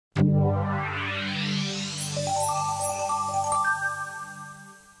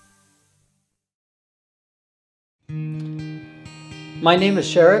My name is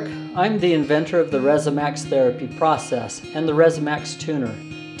Sherrick. I'm the inventor of the Rezzimax therapy process and the Rezzimax tuner.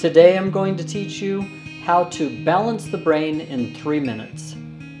 Today I'm going to teach you how to balance the brain in 3 minutes.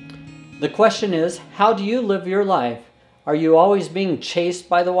 The question is, how do you live your life? Are you always being chased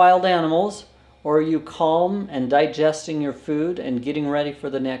by the wild animals, or are you calm and digesting your food and getting ready for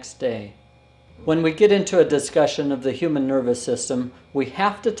the next day? When we get into a discussion of the human nervous system, we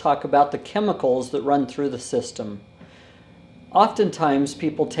have to talk about the chemicals that run through the system. Oftentimes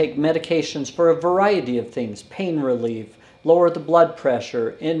people take medications for a variety of things: pain relief, lower the blood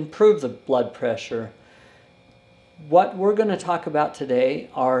pressure, improve the blood pressure. What we're going to talk about today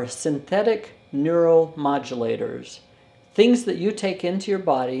are synthetic neuromodulators, things that you take into your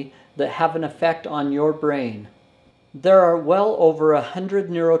body that have an effect on your brain. There are well over 100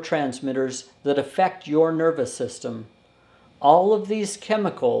 neurotransmitters that affect your nervous system. All of these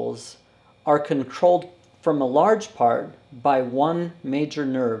chemicals are controlled from a large part by one major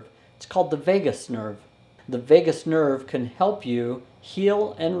nerve. It's called the vagus nerve. The vagus nerve can help you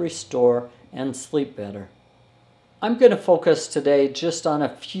heal and restore and sleep better. I'm going to focus today just on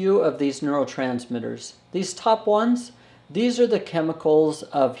a few of these neurotransmitters. These top ones, these are the chemicals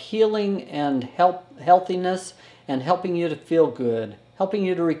of healing and healthiness and helping you to feel good, helping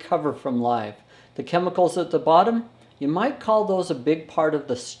you to recover from life. The chemicals at the bottom, you might call those a big part of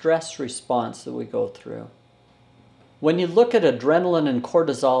the stress response that we go through. When you look at adrenaline and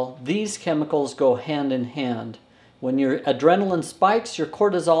cortisol, these chemicals go hand in hand. When your adrenaline spikes, your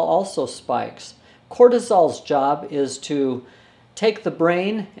cortisol also spikes. Cortisol's job is to take the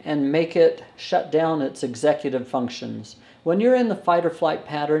brain and make it shut down its executive functions. When you're in the fight or flight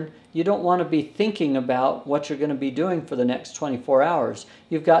pattern, you don't want to be thinking about what you're going to be doing for the next 24 hours.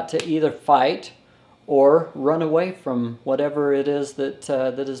 You've got to either fight or run away from whatever it is that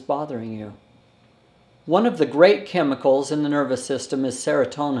is bothering you. One of the great chemicals in the nervous system is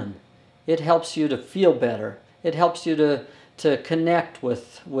serotonin. It helps you to feel better. It helps you to connect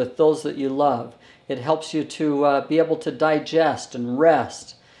with those that you love. It helps you to be able to digest and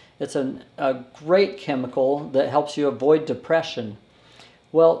rest. It's a great chemical that helps you avoid depression.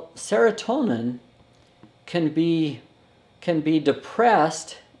 Well, serotonin can be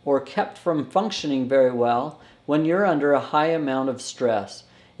depressed or kept from functioning very well when you're under a high amount of stress.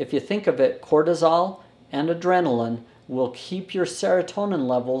 If you think of it, cortisol and adrenaline will keep your serotonin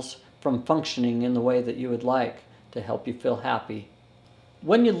levels from functioning in the way that you would like to help you feel happy.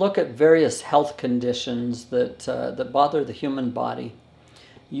 When you look at various health conditions that bother the human body,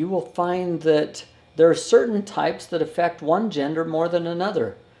 you will find that there are certain types that affect one gender more than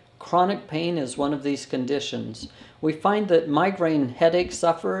another. Chronic pain is one of these conditions. We find that migraine headache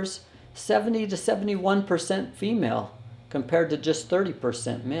sufferers, 70 to 71% female compared to just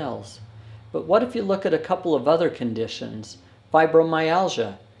 30% males. But what if you look at a couple of other conditions?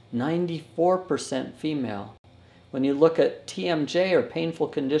 Fibromyalgia, 94% female. When you look at TMJ, or painful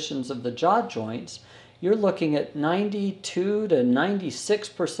conditions of the jaw joints, you're looking at 92 to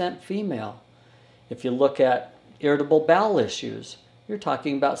 96% female. If you look at irritable bowel issues, you're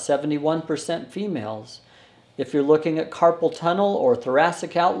talking about 71% females. If you're looking at carpal tunnel or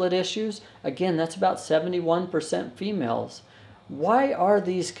thoracic outlet issues, again, that's about 71% females. Why are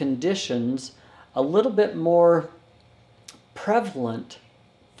these conditions a little bit more prevalent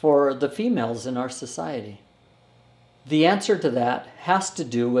for the females in our society? The answer to that has to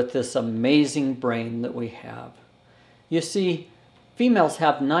do with this amazing brain that we have. You see, females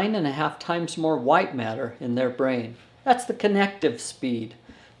have 9.5 times more white matter in their brain. That's the connective speed.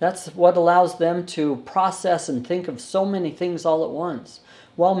 That's what allows them to process and think of so many things all at once.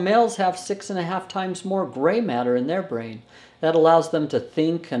 While males have 6.5 times more gray matter in their brain. That allows them to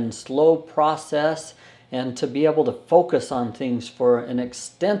think and slow process and to be able to focus on things for an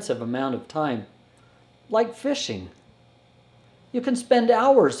extensive amount of time. Like fishing. You can spend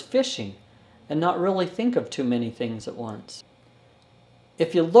hours fishing and not really think of too many things at once.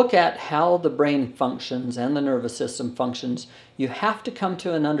 If you look at how the brain functions and the nervous system functions, you have to come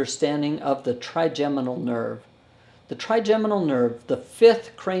to an understanding of the trigeminal nerve. The trigeminal nerve, the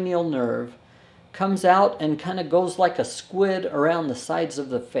 5th cranial nerve, comes out and kind of goes like a squid around the sides of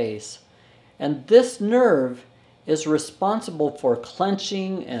the face. And this nerve is responsible for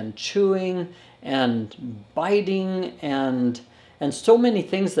clenching and chewing and biting and so many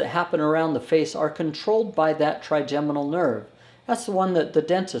things that happen around the face are controlled by that trigeminal nerve. That's the one that the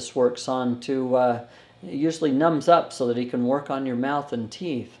dentist works on to usually numbs up so that he can work on your mouth and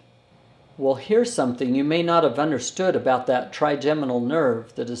teeth. Well, here's something you may not have understood about that trigeminal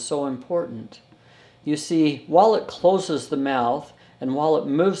nerve that is so important. You see, while it closes the mouth, and while it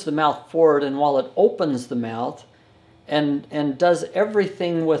moves the mouth forward, and while it opens the mouth, and does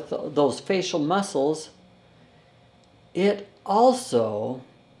everything with those facial muscles, it also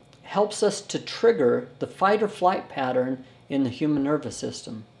helps us to trigger the fight or flight pattern in the human nervous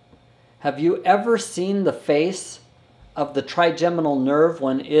system. Have you ever seen the face of the trigeminal nerve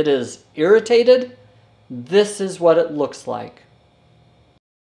when it is irritated? This is what it looks like.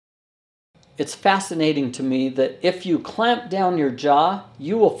 It's fascinating to me that if you clamp down your jaw,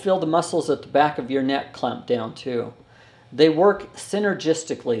 you will feel the muscles at the back of your neck clamp down too. They work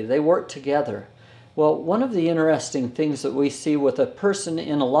synergistically, they work together. Well, one of the interesting things that we see with a person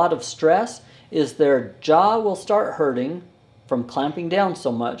in a lot of stress is their jaw will start hurting from clamping down so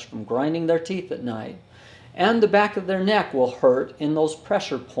much, from grinding their teeth at night. And the back of their neck will hurt in those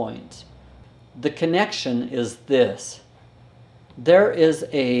pressure points. The connection is this. There is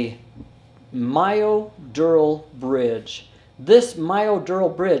a myodural bridge. This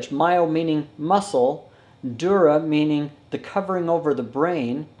myodural bridge, myo meaning muscle, dura meaning the covering over the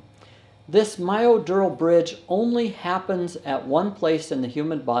brain, this myodural bridge only happens at one place in the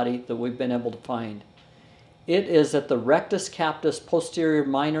human body that we've been able to find. It is at the rectus captus posterior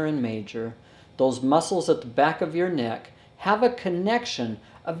minor and major. Those muscles at the back of your neck have a connection,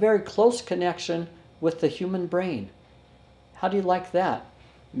 a very close connection with the human brain. How do you like that?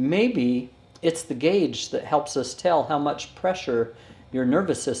 Maybe it's the gauge that helps us tell how much pressure your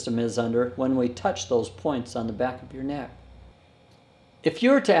nervous system is under when we touch those points on the back of your neck. If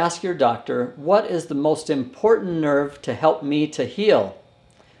you were to ask your doctor, what is the most important nerve to help me to heal?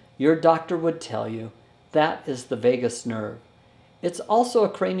 Your doctor would tell you that is the vagus nerve. It's also a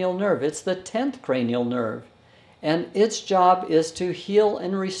cranial nerve. It's the 10th cranial nerve. And its job is to heal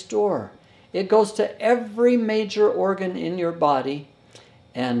and restore. It goes to every major organ in your body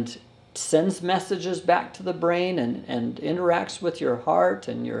and sends messages back to the brain and interacts with your heart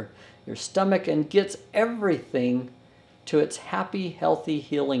and your stomach and gets everything to its happy, healthy,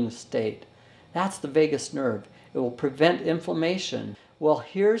 healing state. That's the vagus nerve. It will prevent inflammation. Well,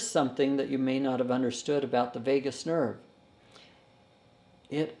 here's something that you may not have understood about the vagus nerve.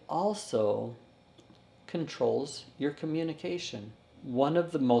 It also controls your communication. One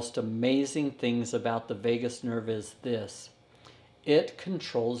of the most amazing things about the vagus nerve is this. It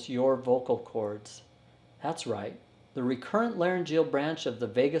controls your vocal cords. That's right. The recurrent laryngeal branch of the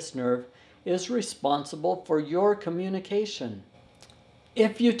vagus nerve is responsible for your communication.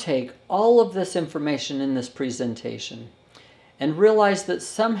 If you take all of this information in this presentation and realize that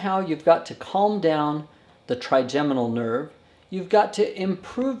somehow you've got to calm down the trigeminal nerve, you've got to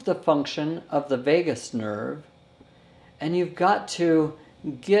improve the function of the vagus nerve, and you've got to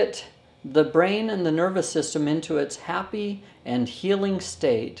get the brain and the nervous system into its happy and healing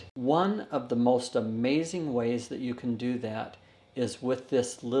state, one of the most amazing ways that you can do that is with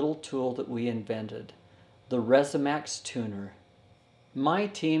this little tool that we invented, the Rezzimax tuner. My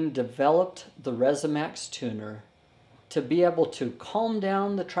team developed the Rezzimax tuner to be able to calm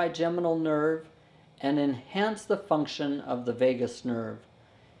down the trigeminal nerve and enhance the function of the vagus nerve.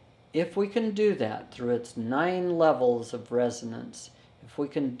 If we can do that through its 9 levels of resonance, if we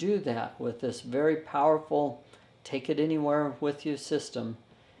can do that with this very powerful take it anywhere with you system,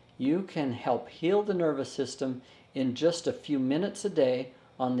 you can help heal the nervous system in just a few minutes a day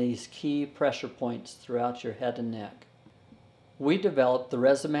on these key pressure points throughout your head and neck. We developed the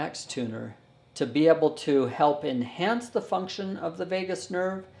Rezzimax tuner to be able to help enhance the function of the vagus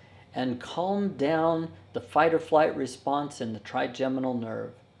nerve and calm down the fight or flight response in the trigeminal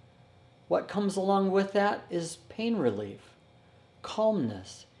nerve. What comes along with that is pain relief,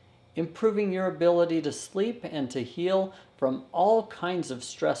 calmness, improving your ability to sleep and to heal from all kinds of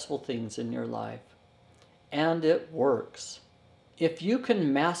stressful things in your life. And it works. If you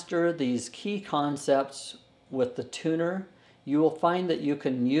can master these key concepts with the tuner, you will find that you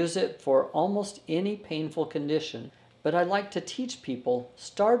can use it for almost any painful condition. But I like to teach people,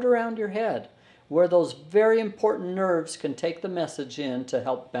 start around your head, where those very important nerves can take the message in to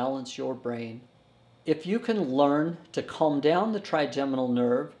help balance your brain. If you can learn to calm down the trigeminal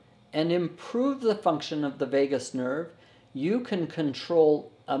nerve and improve the function of the vagus nerve, you can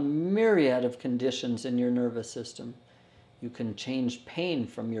control a myriad of conditions in your nervous system. You can change pain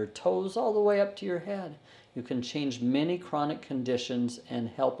from your toes all the way up to your head. You can change many chronic conditions and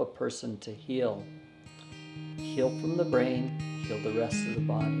help a person to heal. Heal from the brain, heal the rest of the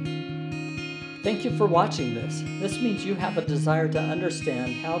body. Thank you for watching this. This means you have a desire to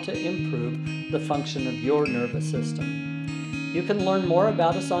understand how to improve the function of your nervous system. You can learn more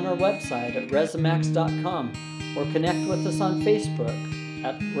about us on our website at Rezzimax.com or connect with us on Facebook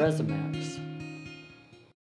at Rezzimax.